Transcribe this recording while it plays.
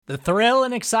The thrill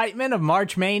and excitement of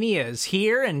March Mania is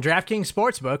here, and DraftKings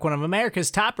Sportsbook, one of America's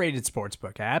top-rated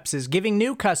sportsbook apps, is giving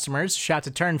new customers a shot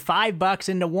to turn $5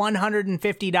 into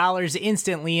 $150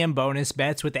 instantly in bonus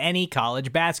bets with any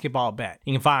college basketball bet.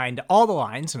 You can find all the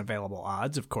lines and available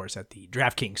odds, of course, at the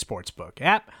DraftKings Sportsbook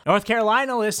app. North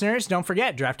Carolina listeners, don't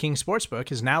forget, DraftKings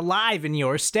Sportsbook is now live in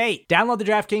your state. Download the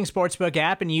DraftKings Sportsbook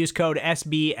app and use code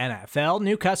SBNFL.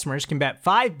 New customers can bet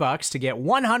 $5 to get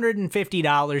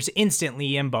 $150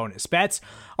 instantly in bonus bets,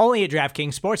 only at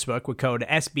DraftKings Sportsbook with code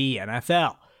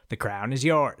SBNFL. The crown is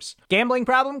yours. Gambling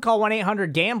problem? Call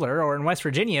 1-800-GAMBLER, or in West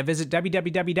Virginia, visit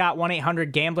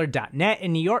www.1800gambler.net.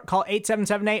 In New York, call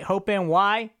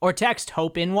 877-8-HOPE-NY or text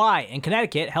HOPE-NY. In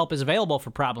Connecticut, help is available for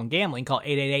problem gambling. Call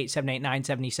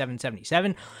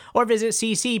 888-789-7777 or visit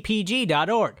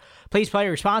ccpg.org. Please play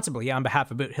responsibly on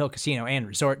behalf of Boot Hill Casino and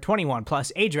Resort. 21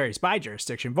 plus, age varies by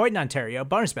jurisdiction. Void in Ontario.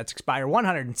 Bonus bets expire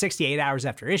 168 hours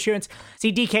after issuance.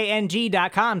 See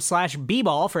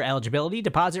dkng.com/bball for eligibility,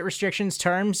 deposit restrictions,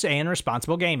 terms, and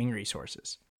responsible gaming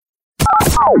resources.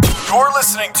 You're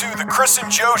listening to The Chris and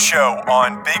Joe Show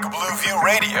on Big Blue View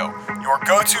Radio, your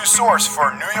go-to source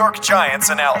for New York Giants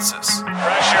analysis.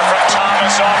 Pressure from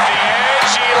Thomas off the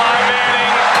edge. Eli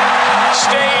Manning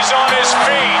stays on his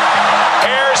feet.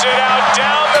 Airs it out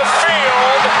down the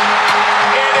field.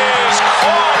 It is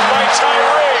caught by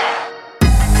Tyree.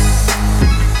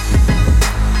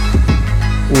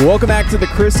 Welcome back to the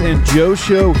Chris and Joe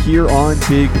Show here on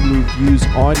Big Blue View's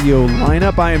audio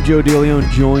lineup. I am Joe DeLeon,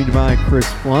 joined by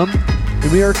Chris Plum,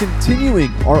 and we are continuing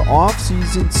our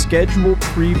off-season schedule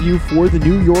preview for the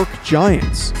New York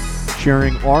Giants,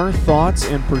 sharing our thoughts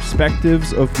and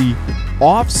perspectives of the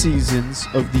off-seasons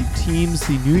of the teams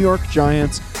the New York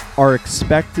Giants are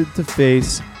expected to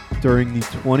face during the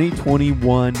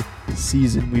 2021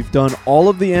 season. We've done all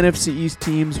of the NFC East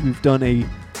teams. We've done a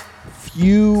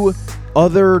few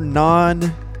other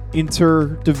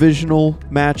non-interdivisional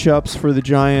matchups for the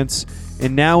Giants,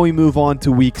 and now we move on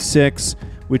to Week 6,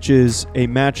 which is a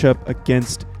matchup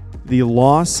against the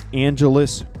Los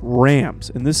Angeles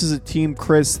Rams. And this is a team,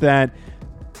 Chris, that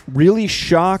really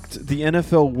shocked the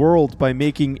NFL world by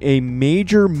making a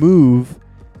major move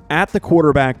at the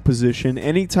quarterback position.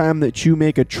 Anytime that you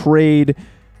make a trade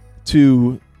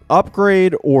to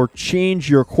upgrade or change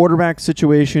your quarterback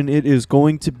situation, it is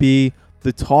going to be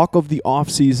the talk of the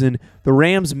offseason. The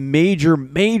Rams'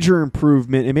 major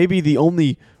improvement, and maybe the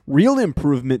only real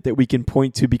improvement that we can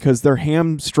point to, because they're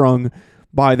hamstrung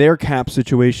by their cap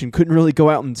situation, couldn't really go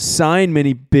out and sign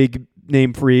many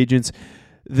big-name free agents.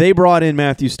 They brought in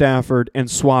Matthew Stafford and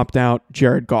swapped out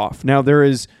Jared Goff. Now, there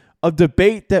is a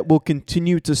debate that will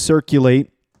continue to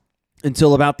circulate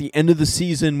until about the end of the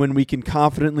season, when we can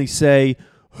confidently say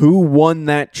who won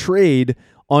that trade,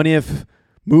 on if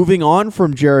moving on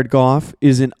from Jared Goff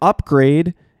is an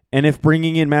upgrade, and if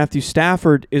bringing in Matthew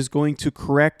Stafford is going to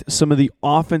correct some of the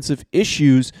offensive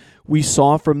issues we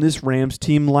saw from this Rams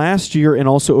team last year and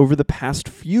also over the past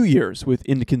few years with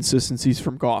inconsistencies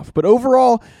from Goff. But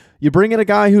overall, you bring in a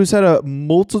guy who's had a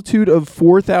multitude of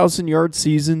 4,000-yard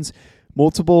seasons,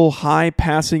 multiple high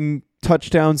passing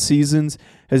touchdown seasons,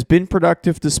 has been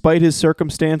productive despite his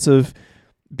circumstance of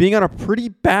being on a pretty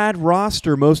bad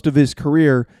roster most of his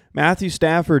career. Matthew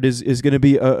Stafford is going to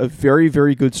be a very,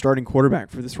 very good starting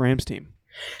quarterback for this Rams team.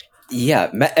 Yeah,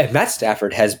 Matt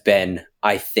Stafford has been,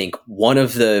 I think, one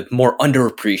of the more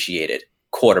underappreciated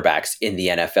quarterbacks in the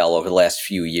NFL over the last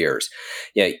few years.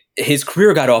 His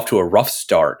career got off to a rough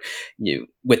start,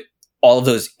 with all of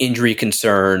those injury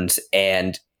concerns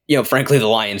and, frankly, the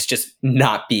Lions just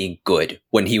not being good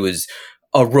when he was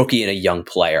a rookie and a young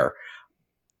player.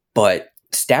 But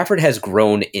Stafford has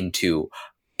grown into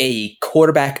a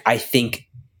quarterback I think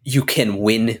you can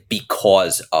win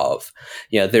because of.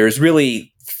 There's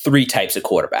really three types of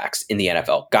quarterbacks in the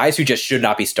NFL. Guys who just should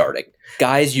not be starting,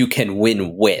 guys you can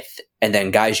win with, and then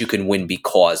guys you can win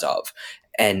because of.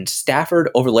 And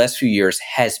Stafford, over the last few years,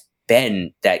 has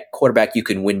been that quarterback you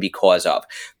can win because of.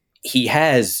 He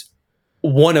has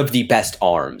one of the best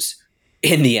arms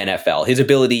in the NFL. His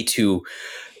ability to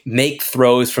make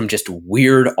throws from just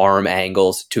weird arm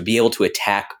angles, to be able to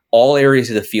attack all areas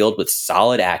of the field with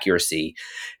solid accuracy,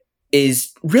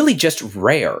 is really just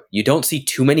rare. You don't see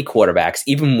too many quarterbacks,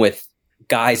 even with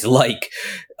guys like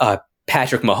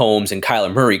Patrick Mahomes and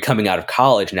Kyler Murray coming out of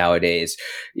college nowadays.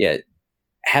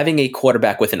 Having a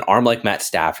quarterback with an arm like Matt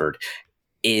Stafford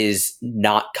is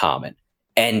not common.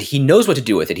 And he knows what to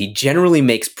do with it. He generally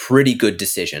makes pretty good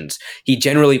decisions. He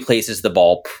generally places the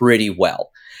ball pretty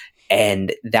well.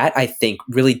 And that, I think,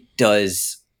 really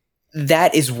does.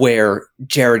 That is where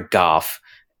Jared Goff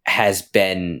has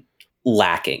been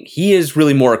lacking. He is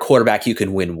really more a quarterback you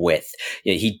can win with.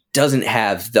 He doesn't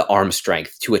have the arm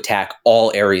strength to attack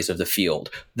all areas of the field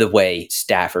the way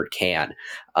Stafford can.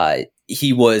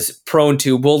 He was prone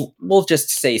to, we'll just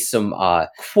say, some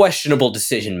questionable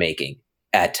decision making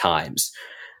at times.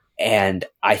 And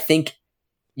I think,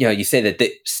 you say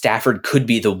that Stafford could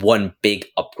be the one big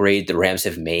upgrade the Rams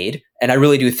have made. And I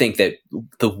really do think that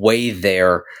the way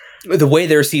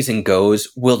their season goes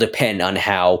will depend on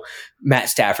how Matt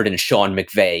Stafford and Sean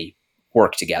McVay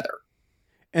work together.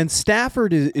 And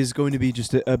Stafford is going to be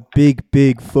just a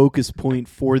big focus point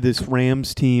for this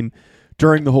Rams team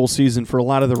during the whole season for a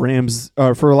lot of the Rams,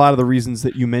 for a lot of the reasons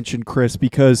that you mentioned, Chris,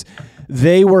 because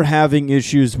they were having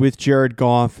issues with Jared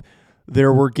Goff.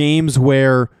 There were games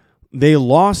where they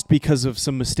lost because of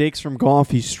some mistakes from Goff.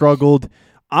 He struggled.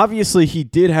 Obviously, he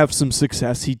did have some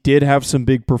success. He did have some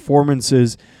big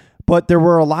performances. But there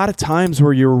were a lot of times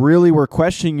where you really were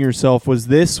questioning yourself, was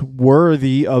this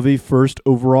worthy of a first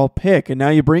overall pick? And now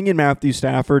you bring in Matthew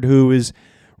Stafford, who is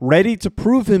ready to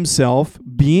prove himself,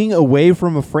 being away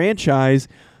from a franchise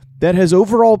that has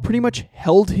overall pretty much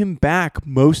held him back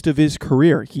most of his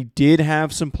career. He did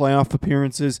have some playoff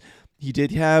appearances. He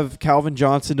did have Calvin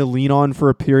Johnson to lean on for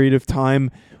a period of time,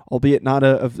 albeit not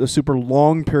a super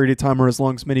long period of time or as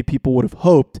long as many people would have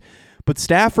hoped. But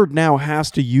Stafford now has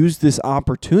to use this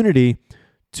opportunity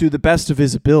to the best of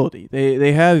his ability.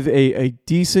 They have a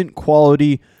decent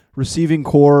quality receiving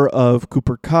core of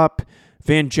Cooper Kupp,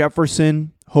 Van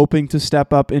Jefferson, hoping to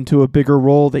step up into a bigger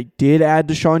role. They did add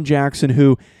Deshaun Jackson,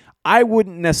 who I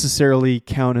wouldn't necessarily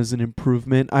count as an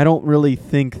improvement. I don't really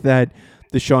think that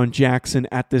Deshaun Jackson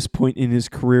at this point in his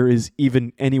career is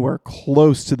even anywhere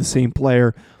close to the same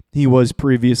player he was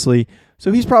previously.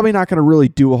 So he's probably not going to really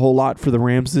do a whole lot for the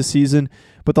Rams this season.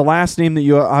 But the last name that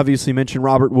you obviously mentioned,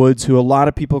 Robert Woods, who a lot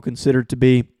of people consider to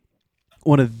be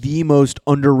one of the most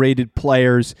underrated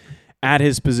players at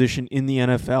his position in the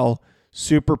NFL,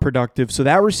 super productive. So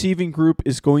that receiving group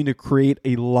is going to create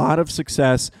a lot of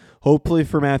success, hopefully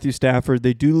for Matthew Stafford.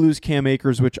 They do lose Cam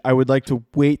Akers, which I would like to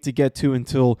wait to get to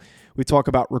until we talk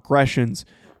about regressions.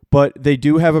 But they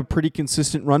do have a pretty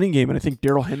consistent running game, and I think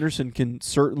Darrell Henderson can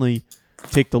certainly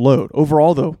take the load.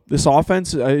 Overall, though, this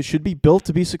offense should be built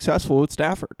to be successful with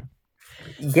Stafford.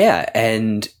 Yeah,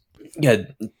 and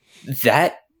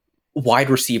that wide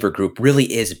receiver group really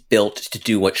is built to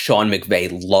do what Sean McVay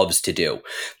loves to do.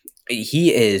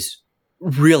 He is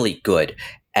really good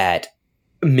at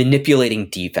manipulating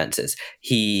defenses.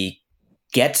 He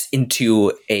gets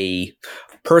into a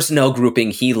personnel grouping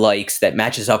he likes that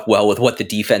matches up well with what the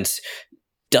defense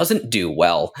doesn't do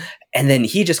well. And then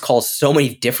he just calls so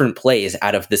many different plays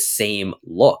out of the same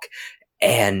look.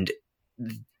 And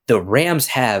the Rams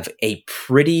have a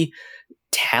pretty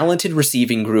talented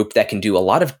receiving group that can do a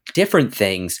lot of different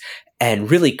things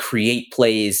and really create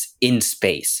plays in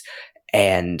space.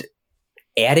 And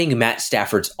adding Matt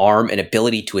Stafford's arm and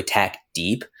ability to attack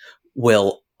deep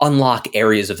will unlock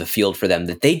areas of the field for them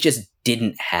that they just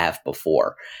didn't have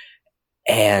before.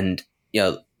 And,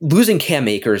 losing Cam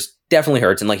Akers definitely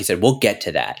hurts. And like you said, we'll get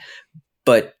to that.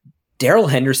 But Darrell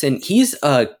Henderson, he's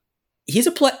a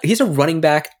running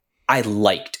back I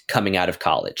liked coming out of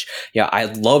college. I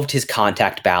loved his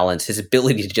contact balance, his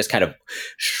ability to just kind of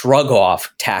shrug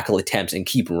off tackle attempts and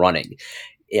keep running.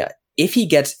 If he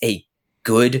gets a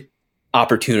good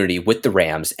opportunity with the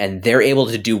Rams and they're able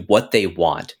to do what they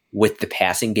want with the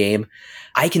passing game,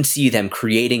 I can see them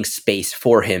creating space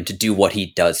for him to do what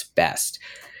he does best.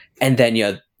 And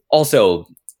then, also,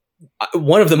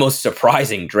 one of the most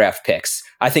surprising draft picks,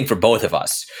 I think, for both of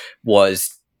us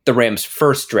was the Rams'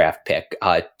 first draft pick,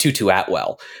 Tutu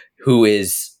Atwell, who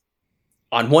is,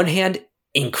 on one hand,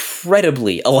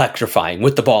 incredibly electrifying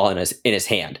with the ball in his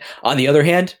hand. On the other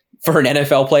hand, for an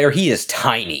NFL player, he is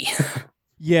tiny.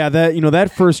 Yeah,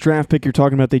 that first draft pick you're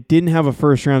talking about, they didn't have a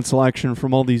first round selection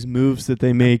from all these moves that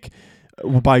they make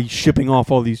by shipping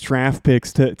off all these draft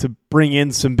picks to bring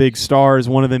in some big stars,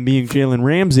 one of them being Jalen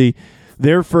Ramsey.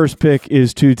 Their first pick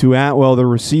is Tutu Atwell, the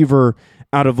receiver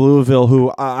out of Louisville,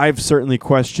 who I've certainly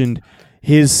questioned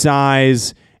his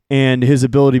size and his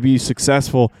ability to be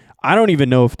successful. I don't even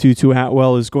know if Tutu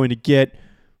Atwell is going to get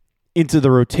into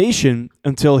the rotation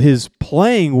until his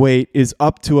playing weight is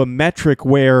up to a metric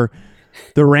where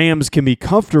the Rams can be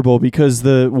comfortable, because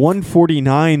the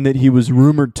 149 that he was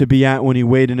rumored to be at when he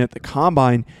weighed in at the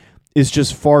combine is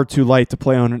just far too light to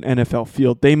play on an NFL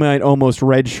field. They might almost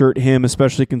redshirt him,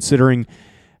 especially considering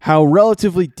how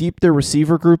relatively deep their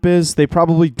receiver group is. They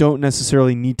probably don't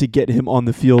necessarily need to get him on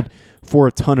the field for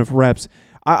a ton of reps.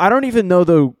 I don't even know,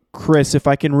 though, Chris, if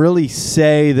I can really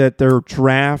say that their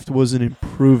draft was an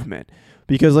improvement,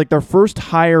 because like their first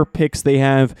higher picks they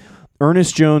have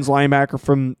Ernest Jones, linebacker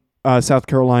from South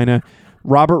Carolina,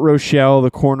 Robert Rochelle,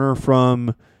 the corner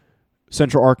from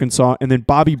Central Arkansas, and then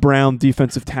Bobby Brown,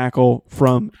 defensive tackle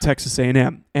from Texas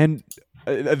A&M. And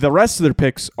the rest of their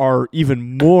picks are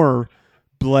even more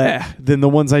bleh than the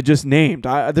ones I just named.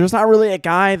 There's not really a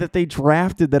guy that they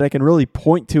drafted that I can really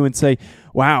point to and say,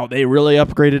 wow, they really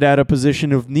upgraded at a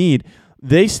position of need.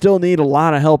 They still need a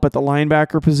lot of help at the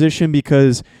linebacker position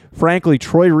because, frankly,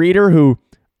 Troy Reeder, who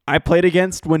I played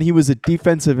against when he was a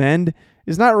defensive end,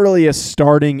 is not really a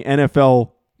starting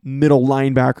NFL middle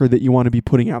linebacker that you want to be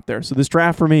putting out there. So this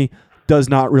draft for me does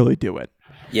not really do it.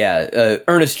 Yeah,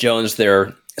 Ernest Jones,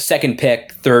 their second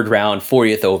pick, third round,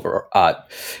 40th over,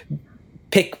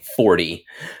 pick 40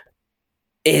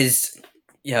 is,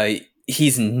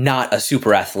 he's not a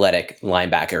super athletic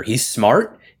linebacker. He's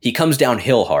smart. He comes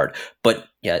downhill hard, but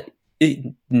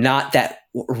not that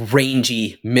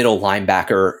rangy middle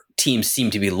linebacker teams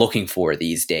seem to be looking for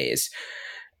these days.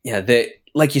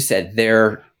 Like you said,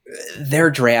 their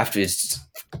draft is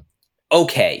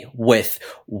okay with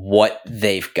what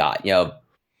they've got.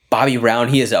 Bobby Brown,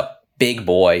 he is a big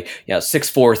boy,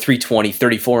 6'4", 320,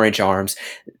 34-inch arms.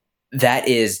 That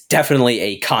is definitely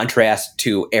a contrast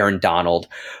to Aaron Donald,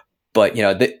 but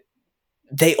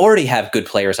they already have good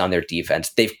players on their defense.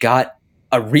 They've got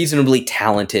a reasonably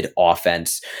talented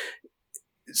offense.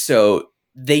 So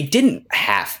they didn't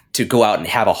have to go out and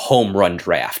have a home run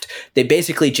draft. They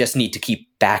basically just need to keep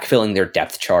backfilling their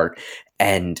depth chart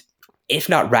and, if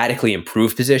not radically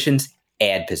improve positions,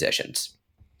 add positions.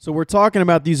 So we're talking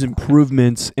about these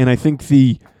improvements, and I think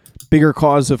the bigger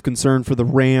cause of concern for the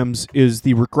Rams is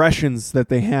the regressions that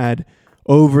they had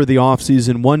over the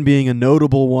offseason, one being a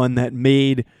notable one that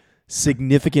made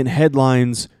significant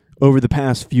headlines over the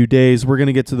past few days. We're going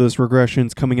to get to those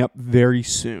regressions coming up very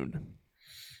soon.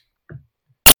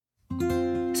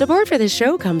 Support for this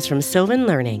show comes from Sylvan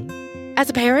Learning. As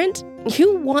a parent,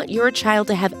 you want your child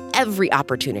to have every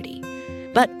opportunity,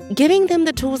 but giving them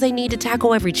the tools they need to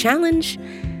tackle every challenge,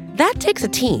 that takes a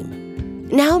team.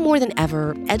 Now more than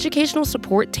ever, educational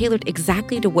support tailored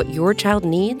exactly to what your child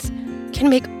needs can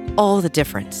make all the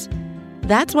difference.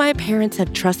 That's why parents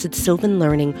have trusted Sylvan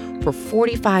Learning for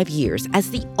 45 years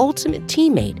as the ultimate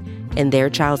teammate in their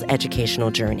child's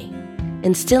educational journey,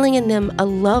 instilling in them a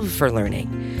love for learning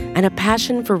and a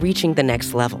passion for reaching the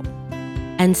next level.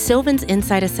 And Sylvan's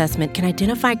Insight Assessment can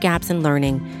identify gaps in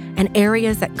learning and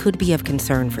areas that could be of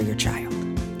concern for your child.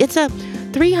 It's a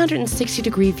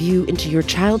 360-degree view into your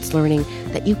child's learning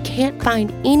that you can't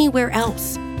find anywhere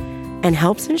else, and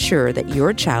helps ensure that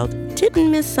your child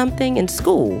didn't miss something in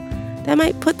school that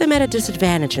might put them at a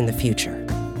disadvantage in the future.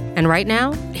 And right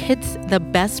now, it's the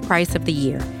best price of the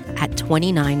year at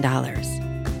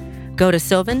 $29. Go to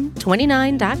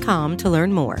sylvan29.com to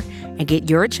learn more and get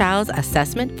your child's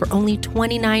assessment for only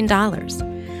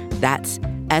 $29. That's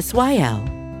SYLVAN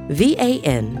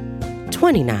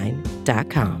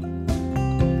 29.com.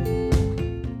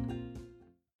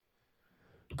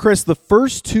 Chris, the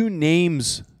first two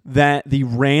names that the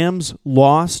Rams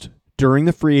lost during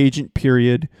the free agent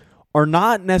period are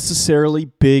not necessarily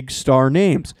big star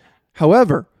names.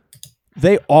 However,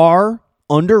 they are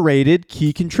underrated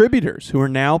key contributors who are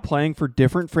now playing for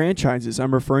different franchises.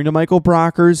 I'm referring to Michael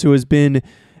Brockers, who has been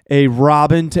a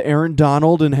Robin to Aaron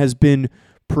Donald and has been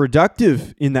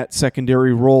productive in that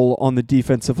secondary role on the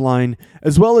defensive line,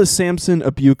 as well as Samson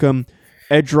Ebukam,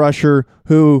 edge rusher,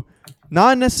 who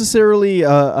not necessarily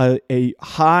a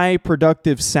high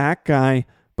productive sack guy,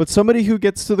 but somebody who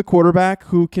gets to the quarterback,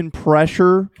 who can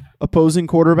pressure opposing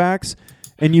quarterbacks.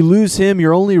 And you lose him,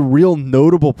 your only real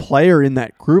notable player in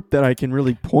that group that I can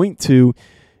really point to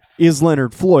is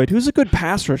Leonard Floyd, who's a good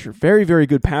pass rusher, very, very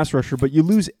good pass rusher. But you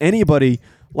lose anybody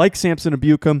like Samson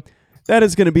Ebukam, that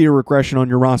is going to be a regression on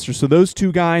your roster. So those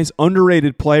two guys,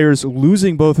 underrated players,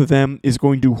 losing both of them is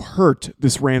going to hurt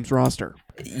this Rams roster.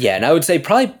 Yeah, and I would say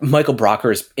probably Michael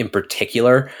Brockers in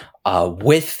particular,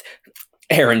 with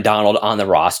Aaron Donald on the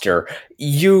roster,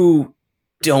 you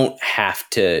don't have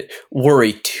to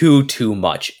worry too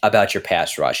much about your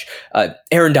pass rush.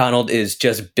 Aaron Donald is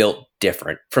just built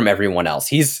different from everyone else.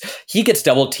 He gets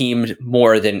double teamed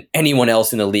more than anyone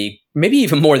else in the league, maybe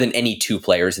even more than any two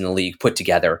players in the league put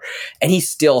together. And he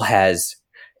still has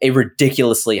a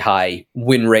ridiculously high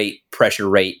win rate, pressure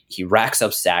rate. He racks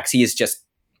up sacks. He is just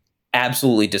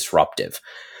absolutely disruptive.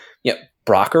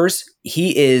 Brockers,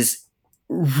 he is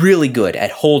really good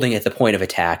at holding at the point of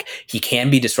attack. He can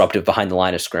be disruptive behind the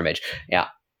line of scrimmage. Yeah,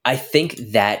 I think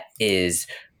that is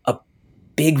a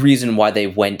big reason why they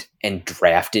went and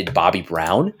drafted Bobby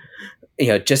Brown,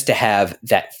 just to have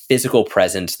that physical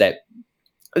presence that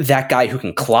that guy who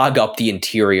can clog up the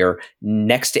interior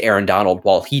next to Aaron Donald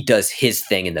while he does his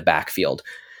thing in the backfield.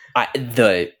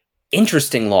 The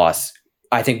interesting loss,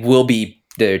 I think, will be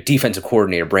the defensive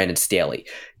coordinator, Brandon Staley,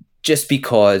 just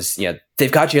because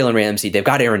they've got Jalen Ramsey, they've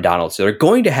got Aaron Donald, so they're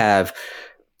going to have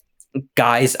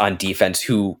guys on defense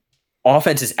who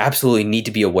offenses absolutely need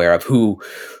to be aware of, who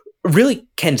really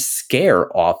can scare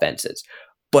offenses.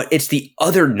 But it's the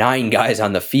other 9 guys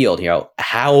on the field.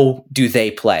 How do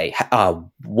they play?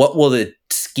 What will the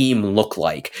scheme look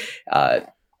like?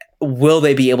 Will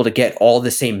they be able to get all the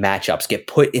same matchups, get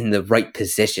put in the right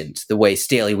positions the way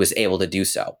Staley was able to do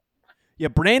so? Yeah,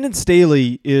 Brandon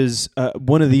Staley is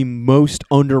one of the most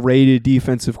underrated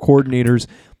defensive coordinators.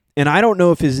 And I don't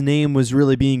know if his name was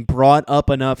really being brought up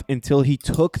enough until he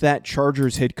took that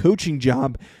Chargers head coaching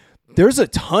job. There's a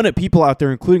ton of people out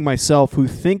there, including myself, who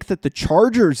think that the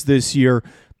Chargers this year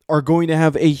are going to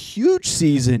have a huge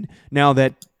season now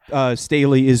that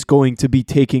Staley is going to be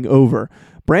taking over.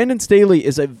 Brandon Staley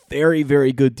is a very,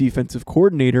 very good defensive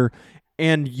coordinator,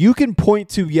 and you can point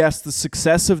to, yes, the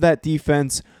success of that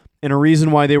defense, and a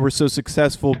reason why they were so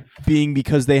successful being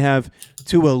because they have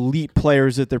 2 elite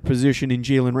players at their position in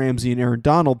Jalen Ramsey and Aaron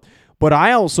Donald. But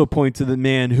I also point to the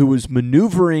man who was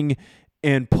maneuvering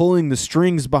and pulling the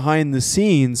strings behind the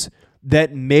scenes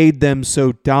that made them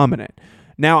so dominant.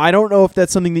 Now, I don't know if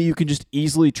that's something that you can just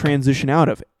easily transition out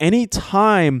of. Any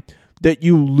time that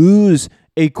you lose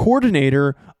a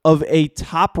coordinator of a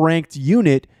top-ranked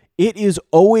unit, it is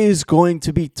always going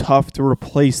to be tough to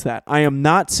replace that. I am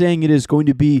not saying it is going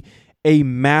to be a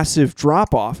massive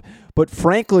drop-off, but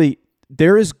frankly,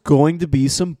 there is going to be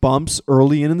some bumps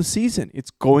early in the season. It's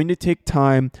going to take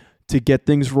time to get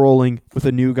things rolling with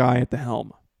a new guy at the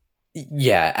helm.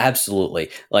 Yeah, absolutely.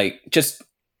 Just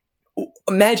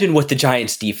imagine what the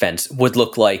Giants defense would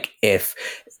look like if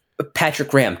Patrick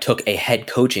Graham took a head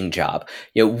coaching job.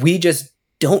 We just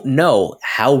don't know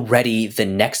how ready the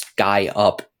next guy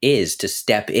up is to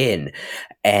step in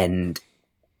and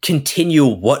continue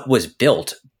what was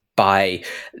built by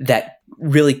that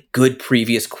really good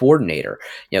previous coordinator.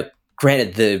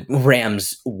 Granted, the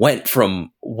Rams went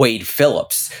from Wade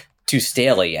Phillips to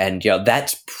Staley, and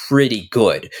that's pretty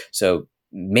good. So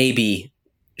maybe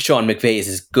Sean McVay is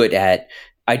as good at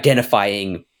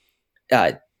identifying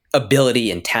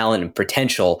ability and talent and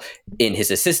potential in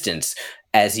his assistants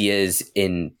as he is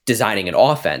in designing an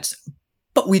offense.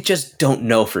 But we just don't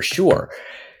know for sure.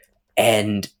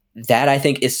 And that, I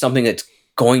think, is something that's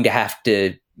going to have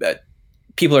to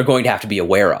people are going to have to be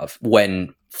aware of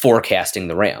when forecasting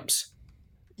the Rams.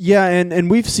 Yeah, and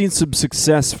we've seen some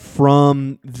success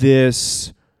from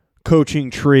this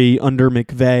coaching tree under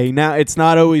McVay. Now, it's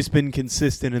not always been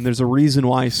consistent, and there's a reason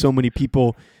why so many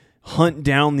people hunt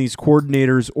down these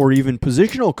coordinators or even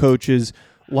positional coaches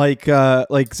like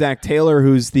Zach Taylor,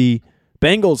 who's the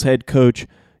Bengals head coach.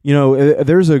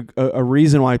 There's a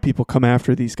reason why people come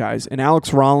after these guys. And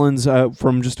Alex Rollins,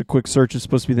 from just a quick search, is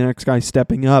supposed to be the next guy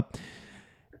stepping up.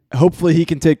 Hopefully he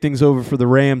can take things over for the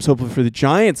Rams. Hopefully for the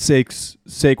Giants'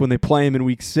 sake, when they play him in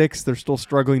Week 6, they're still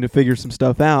struggling to figure some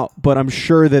stuff out. But I'm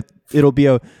sure that it'll be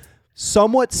a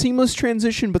somewhat seamless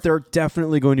transition, but there are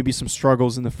definitely going to be some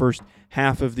struggles in the first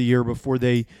half of the year before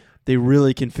they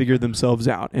really can figure themselves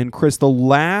out. And Chris, the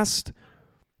last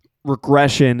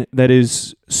regression that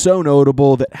is so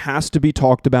notable that has to be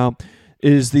talked about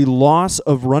is the loss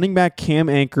of running back Cam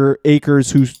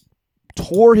Akers, who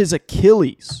tore his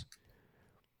Achilles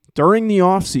during the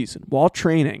offseason while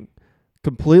training,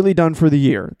 completely done for the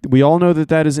year. We all know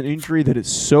that is an injury that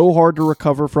is so hard to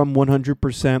recover from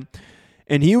 100%.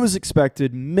 And he was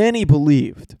expected, many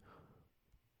believed,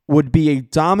 would be a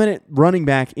dominant running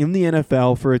back in the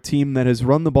NFL for a team that has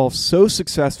run the ball so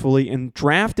successfully and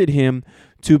drafted him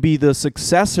to be the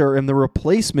successor and the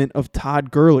replacement of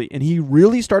Todd Gurley. And he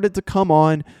really started to come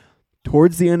on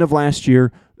towards the end of last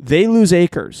year. They lose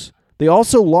Akers. They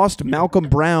also lost Malcolm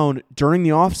Brown during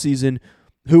the offseason,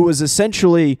 who was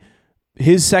essentially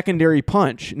his secondary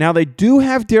punch. Now, they do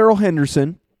have Darrell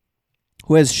Henderson,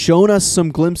 who has shown us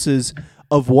some glimpses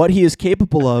of what he is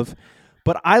capable of.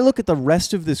 But I look at the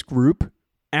rest of this group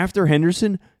after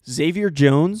Henderson: Xavier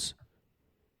Jones,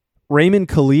 Raymond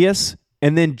Calais,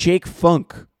 and then Jake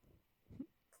Funk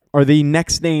are the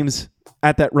next names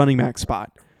at that running back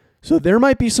spot. So there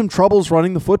might be some troubles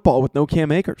running the football with no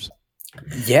Cam Akers.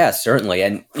 Yeah, certainly.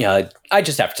 And I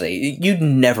just have to say, you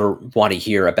never want to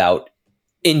hear about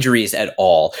injuries at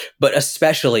all, but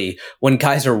especially when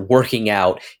guys are working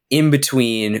out in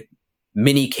between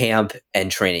mini camp and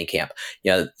training camp.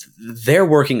 They're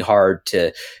working hard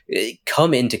to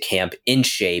come into camp in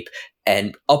shape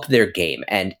and up their game.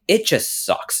 And it just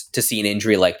sucks to see an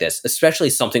injury like this, especially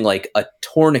something like a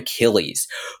torn Achilles,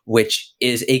 which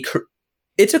is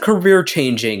it's a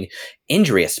career-changing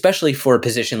injury, especially for a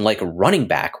position like a running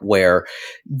back, where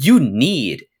you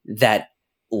need that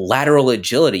lateral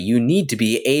agility. You need to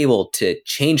be able to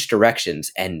change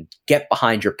directions and get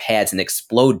behind your pads and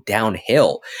explode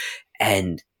downhill.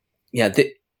 And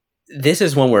this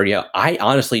is one where I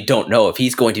honestly don't know if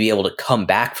he's going to be able to come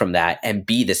back from that and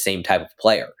be the same type of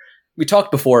player. We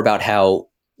talked before about how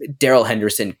Darrell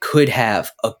Henderson could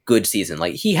have a good season.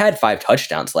 Like, he had 5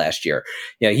 touchdowns last year.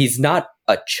 He's not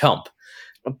a chump,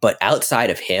 but outside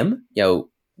of him,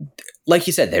 like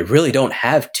you said, they really don't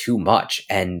have too much.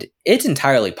 And it's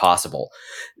entirely possible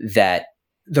that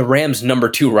the Rams' number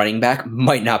 2 running back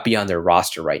might not be on their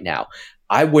roster right now.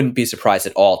 I wouldn't be surprised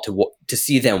at all to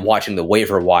see them watching the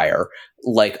waiver wire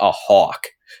like a hawk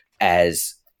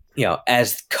as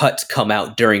cuts come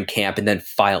out during camp and then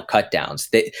final cut downs.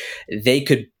 They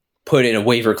could put in a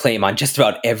waiver claim on just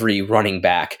about every running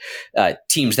back.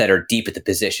 Teams that are deep at the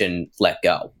position let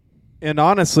go. And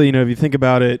honestly, if you think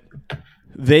about it,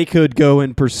 they could go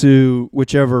and pursue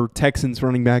whichever Texans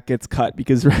running back gets cut,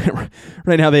 because right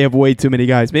now they have way too many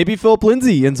guys. Maybe Philip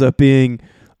Lindsay ends up being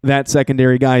that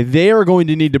secondary guy. They are going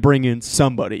to need to bring in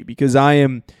somebody, because I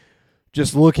am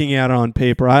just looking at it on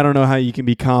paper. I don't know how you can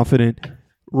be confident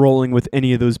rolling with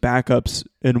any of those backups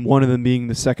and one of them being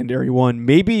the secondary one.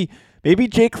 Maybe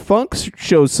Jake Funk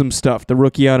shows some stuff, the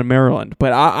rookie out of Maryland,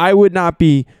 but I would not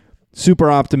be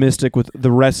super optimistic with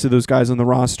the rest of those guys on the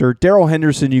roster. Darrell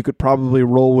Henderson you could probably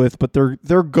roll with, but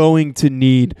they're going to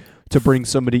need to bring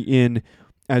somebody in,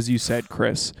 as you said,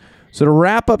 Chris. So to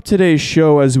wrap up today's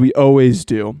show, as we always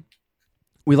do,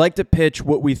 we like to pitch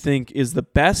what we think is the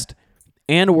best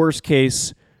and worst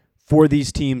case for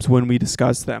these teams when we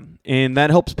discuss them. And that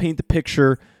helps paint the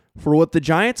picture for what the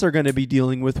Giants are going to be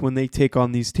dealing with when they take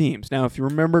on these teams. Now, if you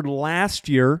remembered last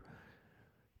year,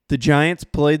 the Giants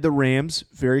played the Rams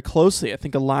very closely. I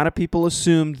think a lot of people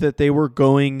assumed that they were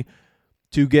going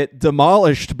to get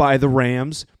demolished by the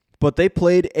Rams, but they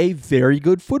played a very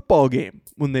good football game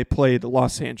when they played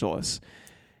Los Angeles.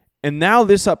 And now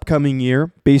this upcoming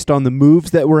year, based on the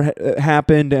moves that were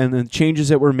happened and the changes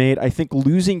that were made, I think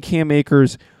losing Cam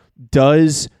Akers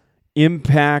does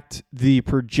impact the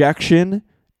projection.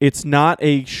 It's not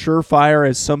a surefire,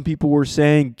 as some people were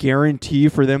saying, guarantee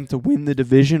for them to win the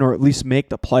division or at least make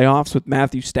the playoffs with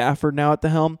Matthew Stafford now at the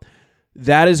helm.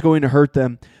 That is going to hurt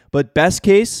them. But best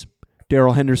case,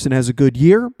 Darrell Henderson has a good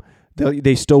year.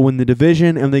 They still win the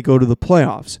division and they go to the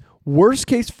playoffs. Worst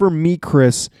case for me,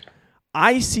 Chris,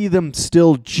 I see them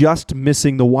still just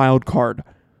missing the wild card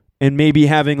and maybe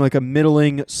having like a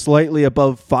middling, slightly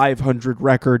above 500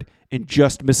 record and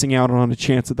just missing out on a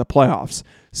chance at the playoffs.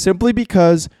 Simply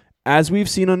because, as we've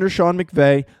seen under Sean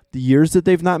McVay, the years that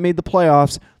they've not made the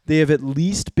playoffs, they have at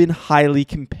least been highly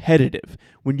competitive.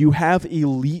 When you have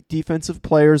elite defensive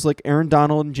players like Aaron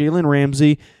Donald and Jalen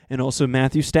Ramsey, and also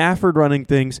Matthew Stafford running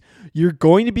things, you're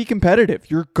going to be competitive.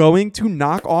 You're going to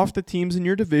knock off the teams in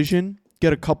your division,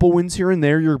 get a couple wins here and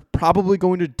there. You're probably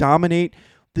going to dominate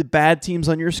the bad teams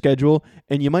on your schedule,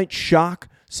 and you might shock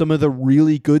some of the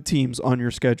really good teams on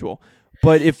your schedule.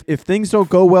 But if things don't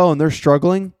go well and they're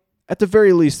struggling, at the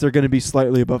very least, they're going to be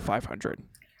slightly above 500.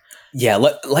 Yeah,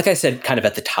 like I said kind of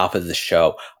at the top of the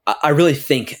show, I really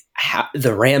think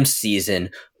the Rams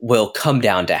season will come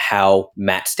down to how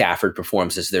Matt Stafford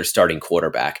performs as their starting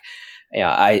quarterback.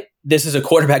 This is a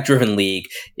quarterback-driven league.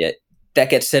 Yeah,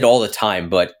 that gets said all the time,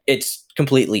 but it's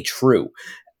completely true.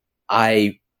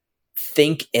 I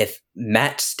think if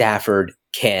Matt Stafford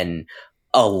can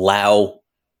allow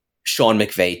Sean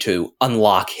McVay to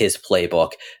unlock his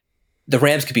playbook, the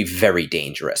Rams could be very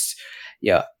dangerous.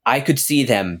 Yeah, I could see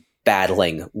them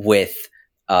battling with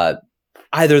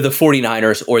either the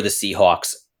 49ers or the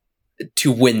Seahawks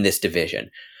to win this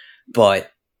division.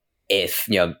 But if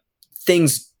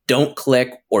things don't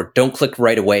click or don't click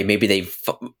right away, maybe they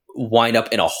wind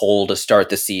up in a hole to start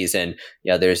the season.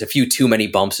 There's a few too many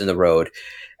bumps in the road.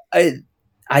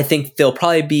 I think they'll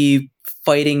probably be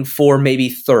fighting for maybe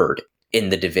third in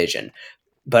the division.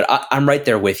 But I'm right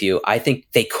there with you. I think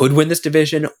they could win this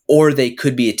division, or they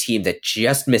could be a team that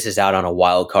just misses out on a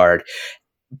wild card,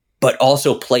 but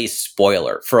also plays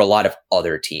spoiler for a lot of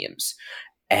other teams.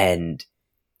 And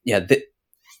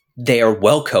they are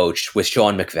well coached with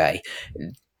Sean McVay.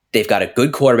 They've got a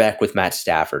good quarterback with Matt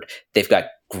Stafford. They've got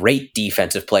great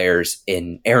defensive players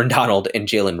in Aaron Donald and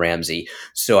Jalen Ramsey.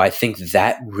 So I think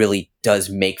that really does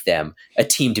make them a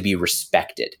team to be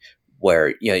respected,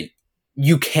 where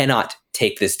you cannot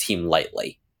take this team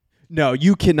lightly. No,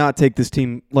 you cannot take this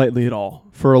team lightly at all.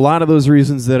 For a lot of those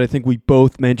reasons that I think we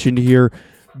both mentioned here,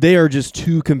 they are just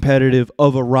too competitive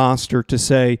of a roster to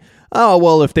say, oh,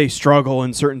 well, if they struggle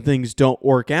and certain things don't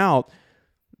work out,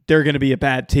 they're going to be a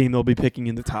bad team. They'll be picking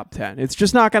in the top 10. It's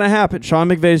just not going to happen. Sean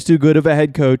McVay is too good of a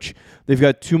head coach. They've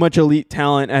got too much elite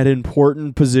talent at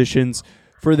important positions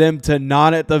for them to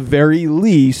not at the very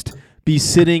least be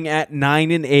sitting at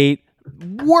 9-8,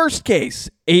 worst case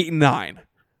 8-9.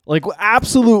 Like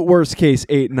absolute worst case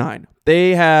 8-9.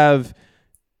 They have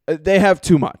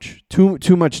too much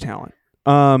talent.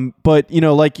 But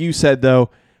like you said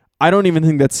though, I don't even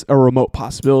think that's a remote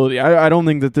possibility. I don't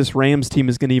think that this Rams team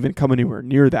is going to even come anywhere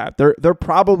near that. They're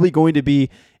probably going to be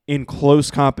in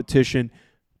close competition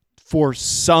for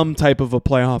some type of a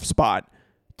playoff spot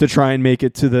to try and make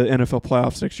it to the NFL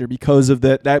playoffs next year because of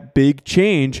that big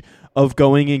change of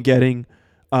going and getting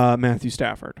Matthew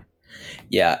Stafford.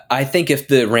 Yeah, I think if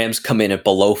the Rams come in at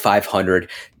below 500,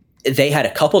 they had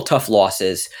a couple tough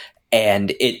losses,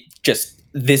 and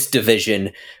this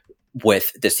division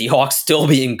with the Seahawks still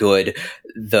being good,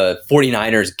 the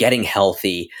 49ers getting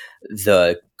healthy,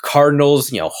 the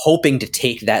Cardinals, hoping to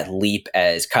take that leap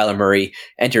as Kyler Murray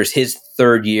enters his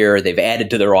third year. They've added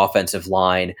to their offensive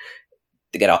line.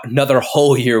 They got another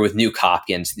whole year with Nuke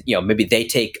Hopkins. Maybe they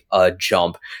take a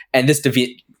jump, and this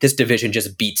division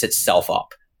just beats itself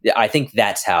up. I think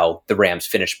that's how the Rams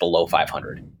finish below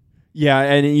 500. Yeah,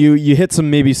 and you hit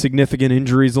some maybe significant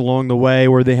injuries along the way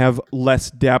where they have less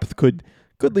depth could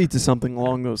lead to something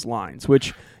along those lines,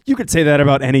 which you could say that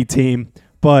about any team,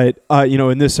 but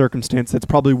in this circumstance, that's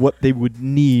probably what they would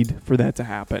need for that to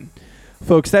happen.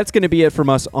 Folks, that's going to be it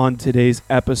from us on today's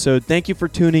episode. Thank you for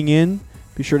tuning in.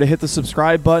 Be sure to hit the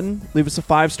subscribe button. Leave us a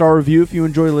 5-star review if you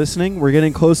enjoy listening. We're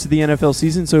getting close to the NFL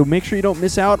season, so make sure you don't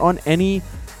miss out on any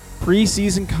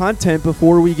preseason content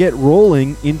before we get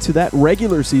rolling into that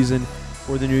regular season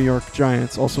for the New York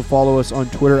Giants. Also follow us on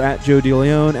Twitter at Joe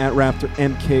DeLeon, at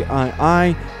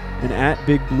RaptorMKII, and at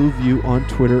BigBlueView on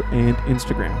Twitter and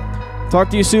Instagram.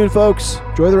 Talk to you soon, folks.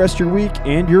 Enjoy the rest of your week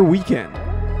and your weekend.